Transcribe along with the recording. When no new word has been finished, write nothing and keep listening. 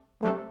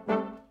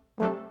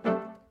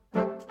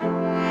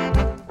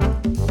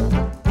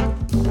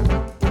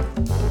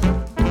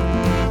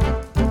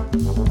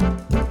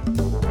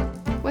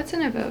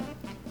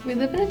We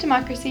live in a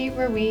democracy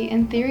where we,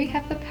 in theory,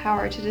 have the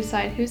power to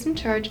decide who's in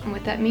charge and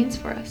what that means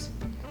for us.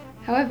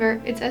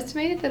 However, it's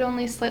estimated that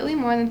only slightly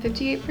more than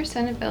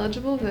 58% of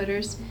eligible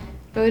voters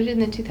voted in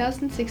the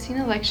 2016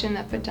 election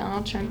that put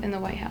Donald Trump in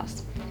the White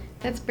House.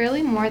 That's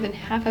barely more than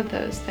half of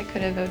those that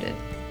could have voted.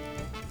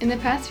 In the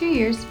past few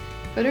years,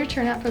 voter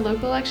turnout for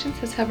local elections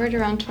has hovered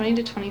around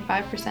 20 to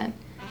 25%,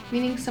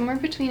 meaning somewhere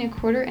between a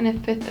quarter and a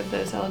fifth of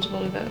those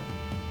eligible to vote.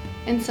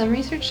 And some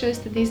research shows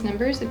that these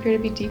numbers appear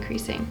to be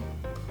decreasing.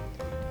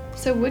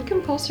 So would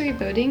compulsory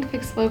voting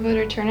fix low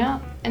voter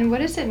turnout, and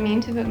what does it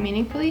mean to vote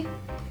meaningfully?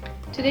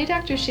 Today,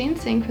 Dr. Shane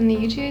Singh from the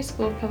UGA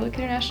School of Public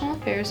International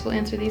Affairs will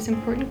answer these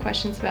important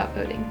questions about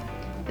voting.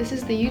 This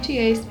is the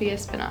UGA SPIA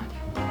spinoff.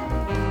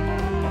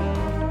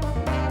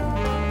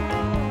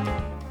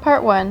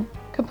 Part 1.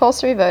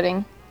 Compulsory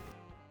voting.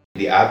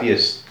 The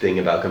obvious thing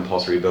about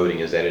compulsory voting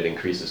is that it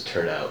increases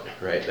turnout,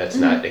 right? That's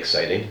not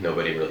exciting.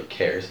 Nobody really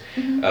cares.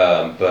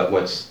 But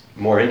what's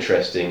more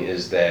interesting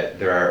is that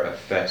there are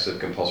effects of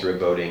compulsory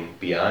voting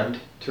beyond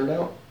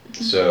turnout.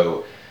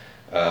 So,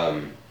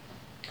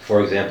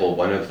 for example,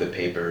 one of the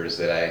papers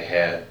that I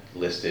had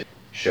listed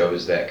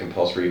shows that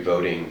compulsory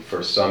voting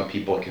for some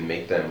people can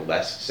make them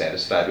less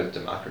satisfied with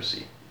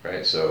democracy,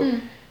 right? So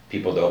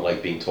people don't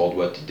like being told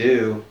what to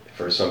do.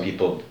 For some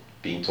people,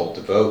 being told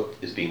to vote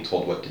is being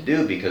told what to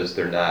do because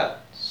they don't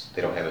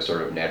have a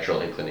sort of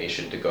natural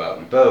inclination to go out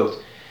and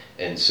vote.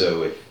 And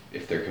so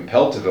if they're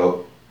compelled to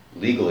vote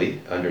legally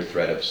under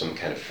threat of some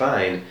kind of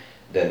fine,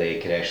 then they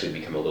can actually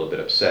become a little bit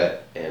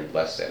upset and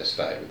less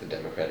satisfied with the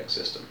democratic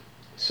system.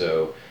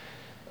 So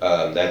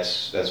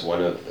that's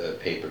one of the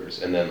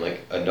papers. And then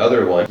like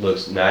another one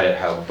looks not at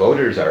how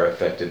voters are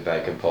affected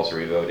by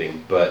compulsory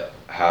voting, but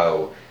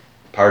how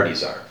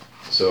parties are.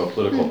 So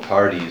political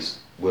parties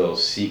will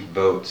seek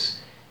votes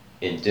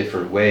in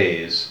different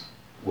ways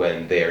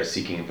when they are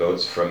seeking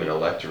votes from an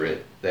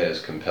electorate that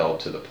is compelled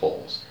to the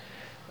polls.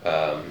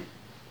 And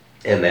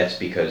that's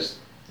because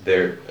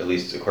at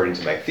least according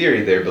to my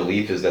theory, their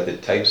belief is that the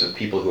types of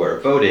people who are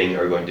voting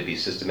are going to be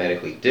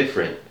systematically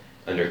different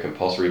under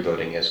compulsory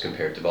voting as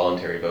compared to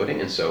voluntary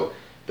voting. And so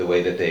the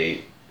way that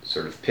they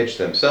sort of pitch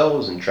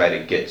themselves and try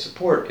to get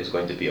support is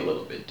going to be a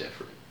little bit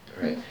different,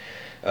 right?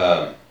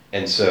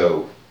 And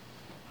so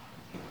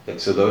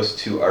those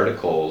two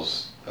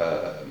articles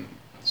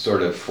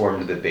sort of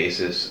formed the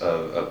basis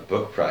of a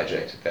book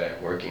project that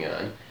I'm working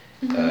on,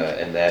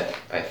 and that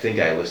I think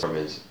I listed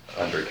is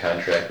under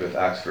contract with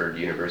Oxford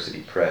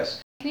University Press.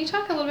 Can you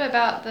talk a little bit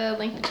about the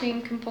link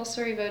between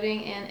compulsory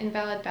voting and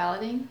invalid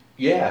balloting?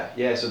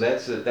 Yeah. So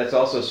that's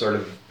also sort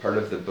of part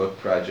of the book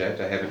project.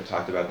 I haven't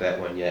talked about that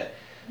one yet.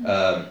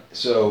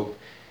 So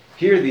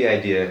here the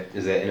idea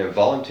is that in a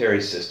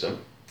voluntary system,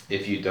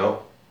 if you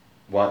don't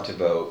want to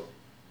vote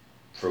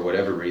for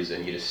whatever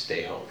reason, you just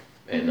stay home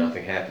and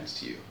nothing happens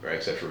to you, right?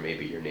 Except for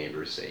maybe your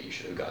neighbors say you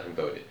should have gone and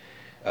voted.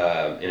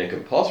 In a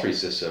compulsory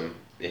system,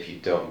 if you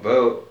don't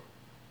vote,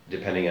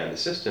 depending on the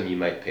system, you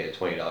might pay a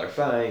 $20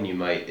 fine. You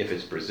might, if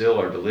it's Brazil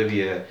or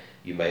Bolivia,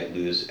 you might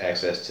lose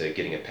access to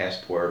getting a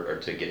passport or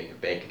to getting a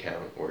bank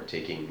account or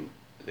taking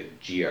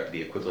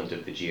the equivalent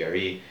of the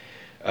GRE.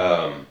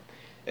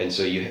 And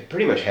so you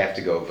pretty much have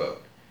to go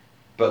vote.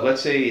 But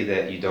let's say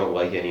that you don't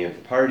like any of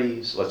the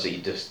parties. Let's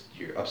say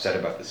you're upset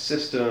about the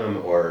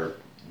system, or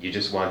you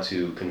just want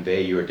to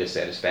convey your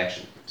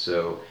dissatisfaction.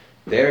 So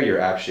there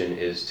your option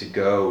is to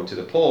go to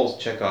the polls,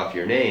 check off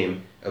your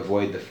name,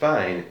 avoid the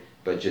fine,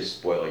 but just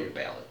spoil your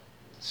ballot.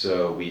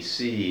 So we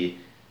see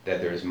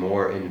that there's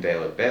more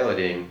invalid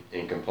balloting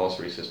in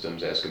compulsory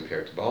systems as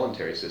compared to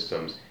voluntary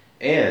systems,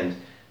 and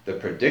the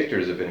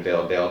predictors of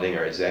invalid balloting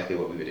are exactly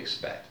what we would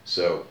expect.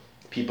 So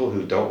people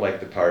who don't like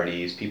the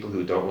parties, people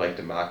who don't like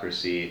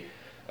democracy,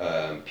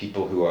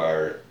 people who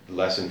are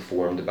less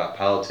informed about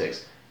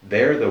politics,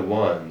 they're the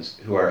ones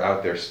who are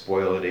out there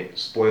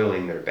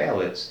spoiling their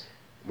ballots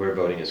where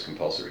voting is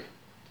compulsory.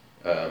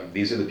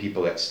 These are the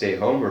people that stay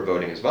home where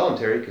voting is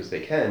voluntary because they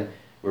can,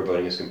 where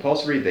voting is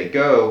compulsory. They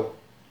go,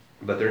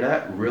 but they're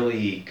not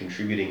really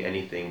contributing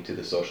anything to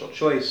the social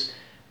choice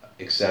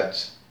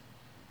except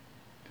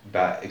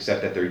that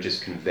they're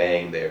just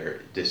conveying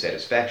their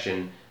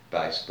dissatisfaction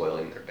by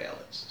spoiling their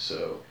ballots.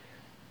 So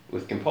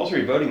with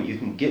compulsory voting, you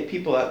can get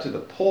people out to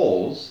the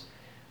polls,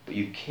 but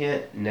you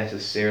can't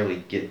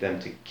necessarily get them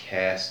to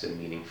cast a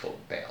meaningful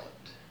ballot.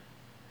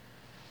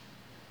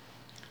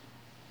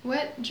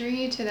 What drew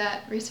you to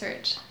that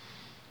research?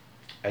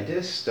 I did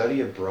a study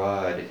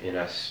abroad in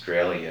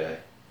Australia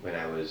when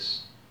I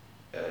was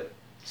a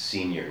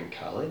senior in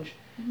college,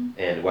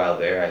 and while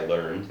there I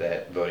learned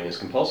that voting is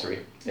compulsory,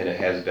 and it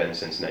has been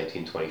since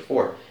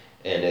 1924.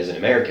 And as an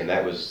American,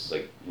 that was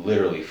like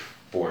literally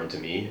foreign to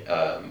me.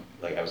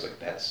 Like I was like,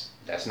 that's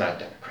not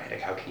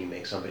democratic. How can you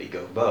make somebody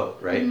go vote,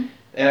 right?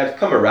 And I've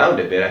come around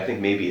a bit. I think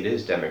maybe it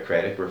is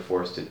democratic. We're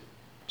forced to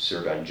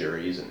serve on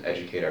juries and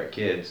educate our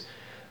kids.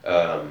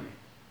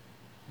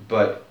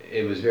 But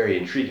it was very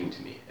intriguing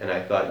to me. And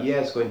I thought,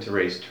 yeah, it's going to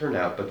raise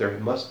turnout, but there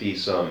must be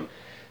some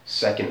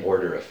second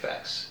order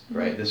effects,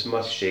 right? This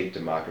must shape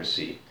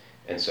democracy.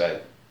 And so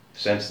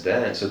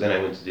then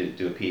I went to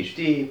do a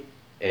PhD,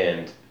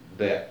 And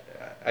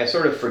I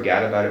sort of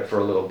forgot about it for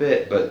a little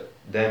bit, but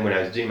then when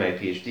I was doing my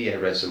PhD, I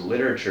read some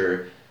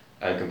literature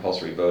on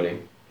compulsory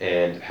voting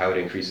and how it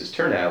increases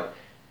turnout,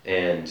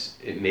 and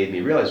it made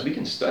me realize we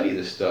can study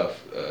this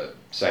stuff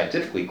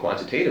scientifically,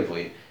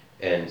 quantitatively,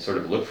 and sort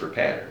of look for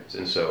patterns.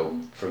 And so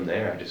from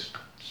there, I just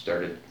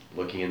started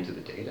looking into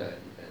the data,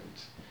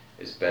 and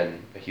it's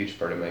been a huge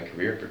part of my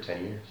career for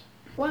 10 years.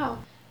 Wow.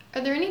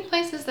 Are there any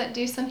places that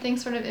do something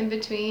sort of in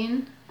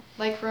between,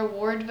 like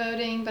reward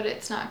voting, but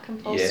it's not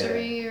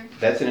compulsory? Yeah,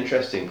 that's an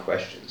interesting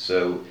question.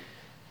 So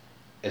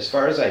as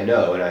far as I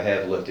know, and I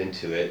have looked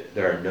into it,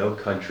 there are no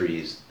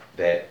countries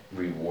that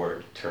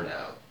reward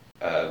turnout.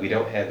 We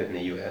don't have it in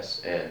the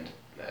U.S., and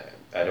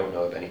I don't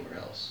know of anywhere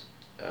else.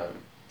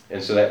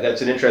 And so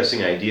that's an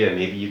interesting idea.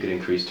 Maybe you could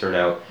increase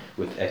turnout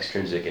with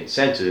extrinsic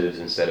incentives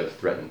instead of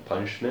threatened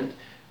punishment,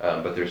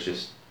 but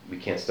we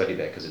can't study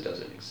that because it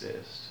doesn't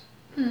exist.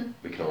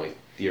 We can only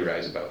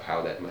theorize about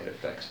how that might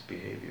affect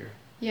behavior.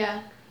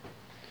 Yeah.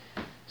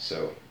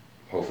 So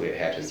hopefully it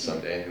happens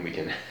someday and we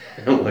can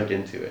look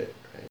into it.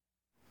 Right?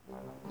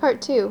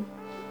 Part 2.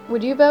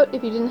 Would you vote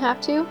if you didn't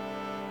have to?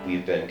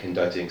 We've been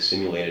conducting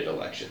simulated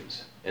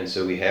elections. And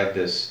so we have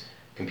this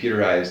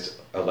computerized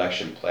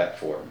election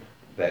platform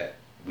that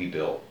we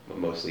built,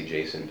 mostly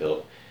Jason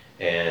built,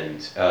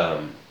 and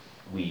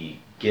we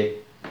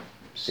get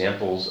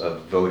samples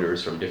of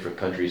voters from different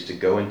countries to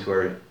go into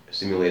our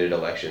simulated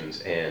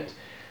elections, and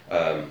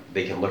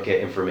they can look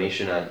at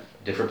information on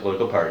different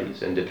political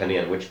parties, and depending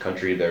on which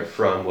country they're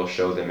from, we'll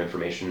show them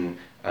information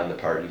on the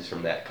parties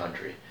from that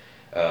country.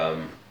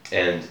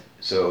 And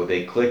so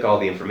they click all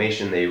the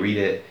information, they read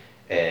it,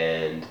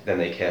 and then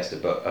they cast a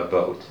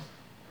vote.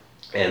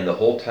 And the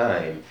whole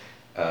time,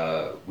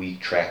 we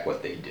track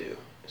what they do.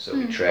 So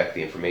we track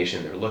the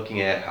information they're looking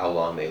at, how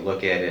long they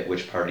look at it,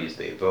 which parties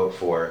they vote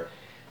for,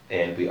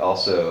 and we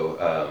also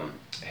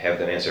have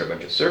them answer a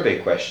bunch of survey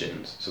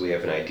questions, so we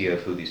have an idea of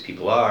who these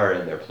people are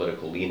and their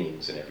political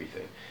leanings and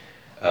everything.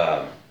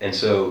 And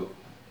so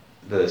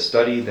the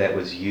study that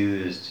was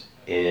used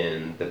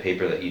in the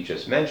paper that you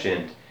just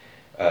mentioned,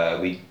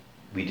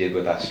 we did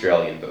with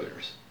Australian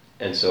voters.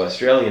 And so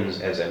Australians,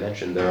 as I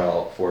mentioned, they're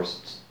all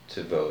forced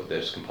to vote.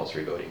 There's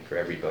compulsory voting for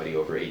everybody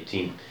over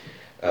 18.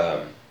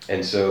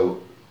 And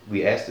so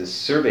we asked this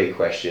survey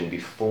question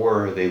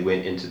before they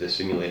went into the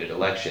simulated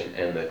election,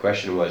 and the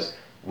question was,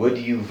 would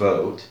you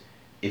vote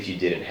if you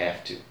didn't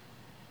have to?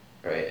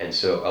 Right? And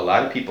so a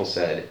lot of people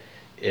said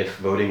if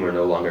voting were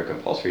no longer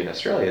compulsory in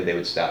Australia, they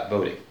would stop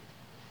voting.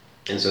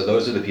 And so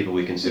those are the people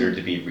we consider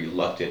to be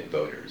reluctant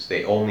voters.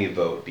 They only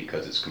vote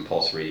because it's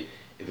compulsory.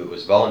 If it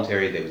was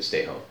voluntary, they would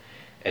stay home.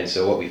 And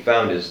so what we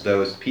found is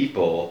those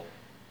people,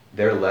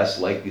 they're less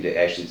likely to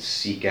actually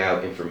seek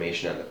out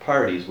information on the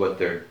parties. What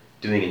they're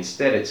doing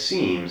instead, it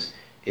seems,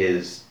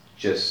 is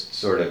just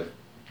sort of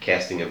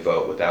casting a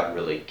vote without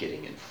really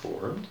getting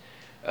informed.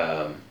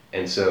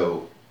 And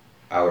so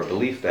our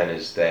belief then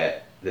is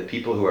that the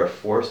people who are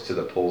forced to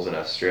the polls in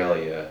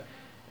Australia,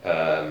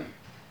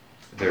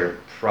 they're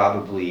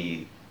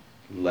probably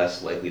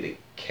less likely to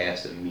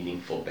cast a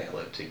meaningful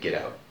ballot to get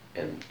out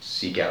and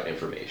seek out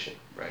information,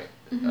 right?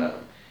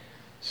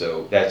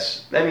 So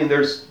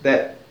there's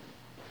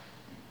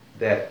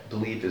that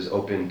belief is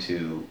open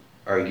to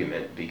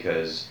argument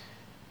because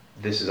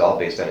this is all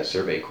based on a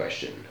survey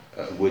question.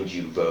 Would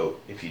you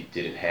vote if you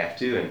didn't have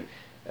to? And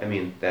I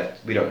mean, that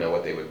we don't know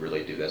what they would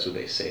really do. That's what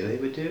they say they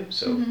would do.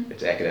 So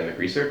it's academic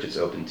research. It's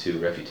open to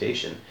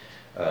refutation.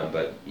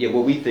 But yeah,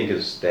 what we think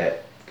is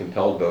that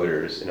compelled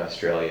voters in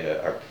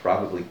Australia are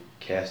probably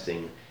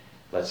casting,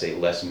 let's say,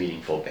 less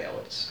meaningful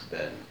ballots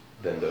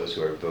than those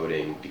who are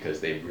voting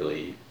because they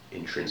really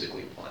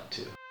intrinsically want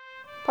to.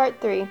 Part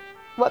 3.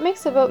 What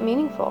makes a vote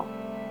meaningful?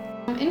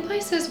 In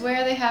places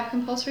where they have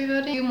compulsory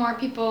voting, do more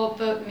people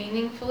vote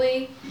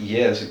meaningfully?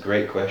 Yeah, that's a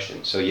great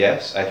question. So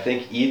yes, I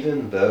think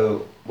even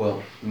though,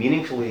 well,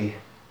 meaningfully,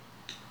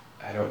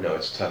 I don't know,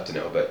 it's tough to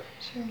know, but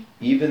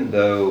even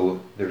though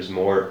there's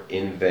more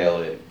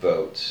invalid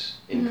votes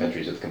in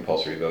countries with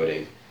compulsory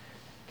voting,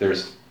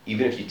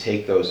 even if you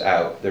take those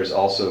out, there's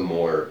also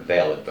more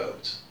valid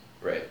votes,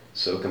 right?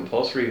 So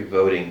compulsory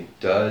voting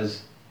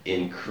does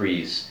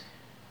increase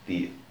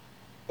the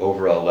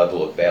overall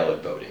level of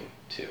valid voting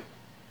too,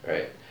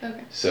 right?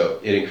 Okay. So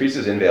it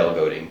increases invalid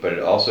voting, but it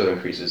also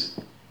increases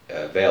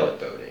valid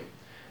voting.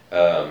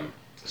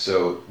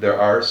 So there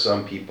are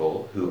some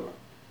people who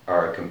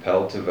are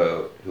compelled to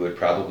vote who would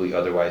probably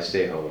otherwise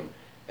stay home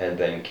and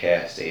then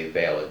cast a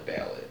valid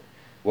ballot.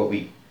 What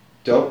we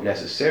don't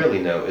necessarily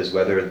know is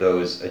whether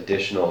those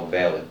additional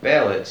valid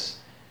ballots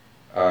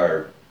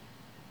are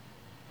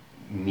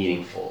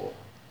meaningful,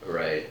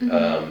 right?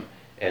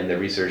 And the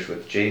research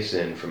with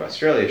Jason from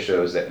Australia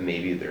shows that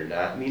maybe they're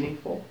not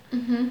meaningful.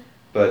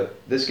 But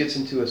this gets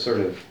into a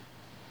sort of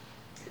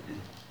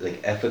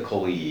like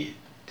ethically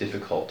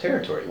difficult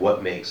territory.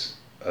 What makes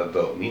a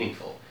vote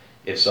meaningful?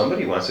 If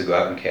somebody wants to go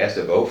out and cast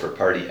a vote for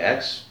Party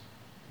X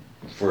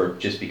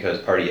just because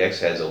Party X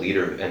has a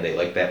leader and they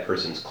like that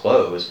person's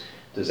clothes,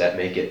 does that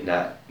make it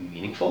not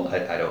meaningful?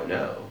 I don't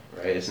know,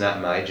 right? It's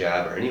not my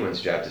job or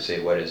anyone's job to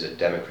say what is a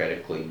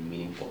democratically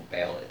meaningful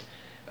ballot.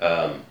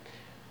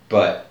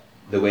 But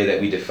the way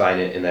that we define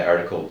it in that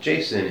article,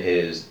 Jason,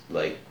 is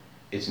like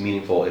it's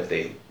meaningful if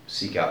they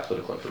seek out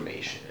political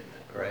information,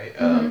 right?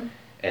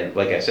 And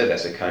like I said,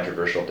 that's a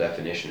controversial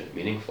definition of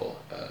meaningful.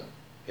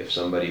 If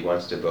somebody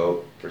wants to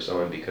vote for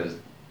someone because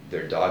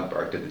their dog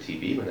barked at the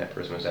TV when that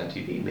person was on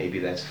TV, maybe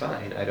that's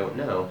fine. I don't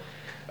know.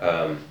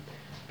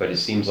 But it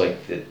seems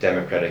like the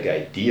democratic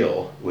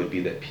ideal would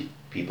be that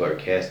people are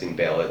casting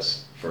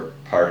ballots for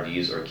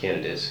parties or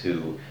candidates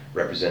who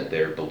represent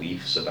their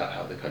beliefs about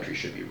how the country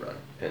should be run.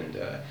 And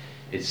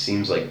it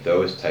seems like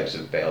those types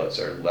of ballots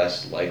are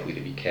less likely to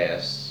be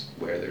cast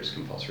where there's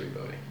compulsory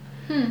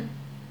voting.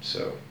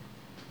 So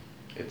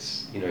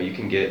it's, you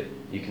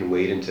can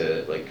wade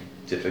into like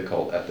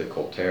difficult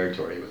ethical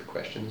territory with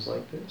questions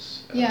like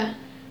this. Yeah.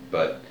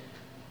 But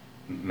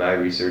my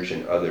research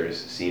and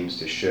others seems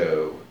to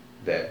show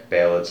that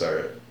ballots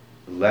are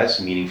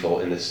less meaningful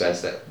in the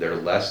sense that they're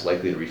less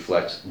likely to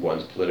reflect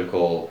one's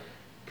political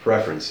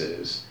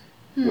preferences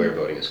where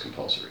voting is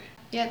compulsory.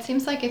 Yeah, it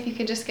seems like if you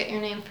could just get your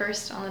name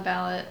first on the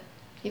ballot,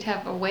 you'd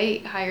have a way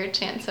higher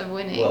chance of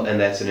winning. Well, and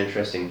that's an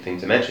interesting thing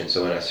to mention.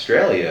 So in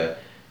Australia,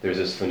 there's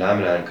this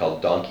phenomenon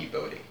called donkey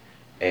voting.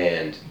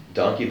 And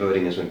donkey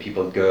voting is when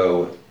people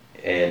go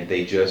and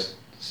they just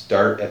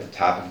start at the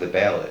top of the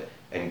ballot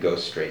and go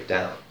straight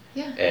down.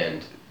 Yeah.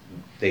 And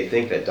they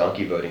think that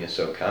donkey voting is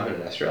so common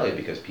in Australia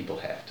because people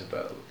have to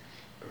vote.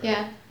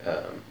 Right?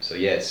 Yeah. So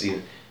yeah,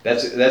 see,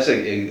 that's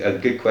a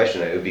good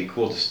question. It would be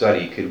cool to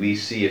study. Could we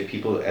see if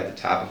people at the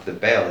top of the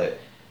ballot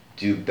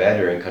do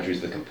better in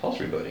countries with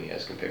compulsory voting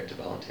as compared to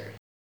voluntary?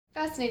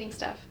 Fascinating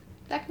stuff.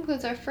 That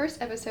concludes our first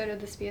episode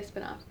of the SPIA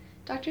spinoff.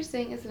 Dr.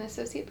 Singh is an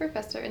associate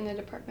professor in the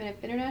Department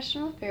of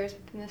International Affairs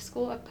within the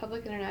School of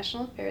Public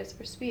International Affairs,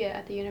 or SPIA,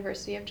 at the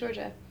University of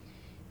Georgia.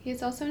 He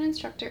is also an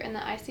instructor in the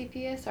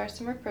ICPSR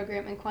Summer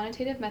Program in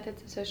Quantitative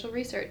Methods of Social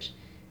Research.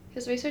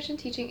 His research and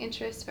teaching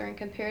interests are in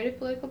comparative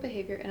political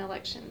behavior and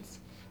elections.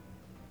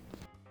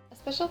 A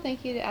special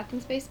thank you to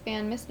Athens-based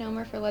band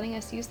Misnomer for letting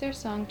us use their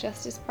song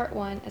Justice Part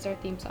 1 as our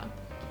theme song.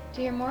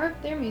 To hear more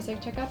of their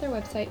music, check out their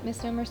website,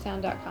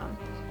 misnomersound.com.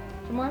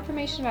 For more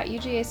information about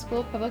UGA's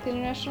School of Public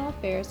International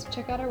Affairs,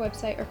 check out our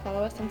website or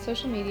follow us on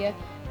social media.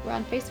 We're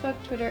on Facebook,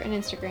 Twitter, and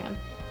Instagram.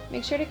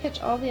 Make sure to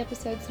catch all the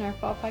episodes in our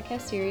fall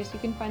podcast series. You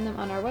can find them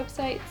on our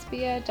website,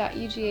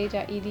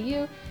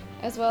 spia.uga.edu,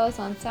 as well as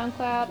on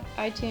SoundCloud,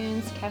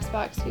 iTunes,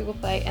 CastBox, Google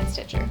Play, and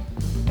Stitcher.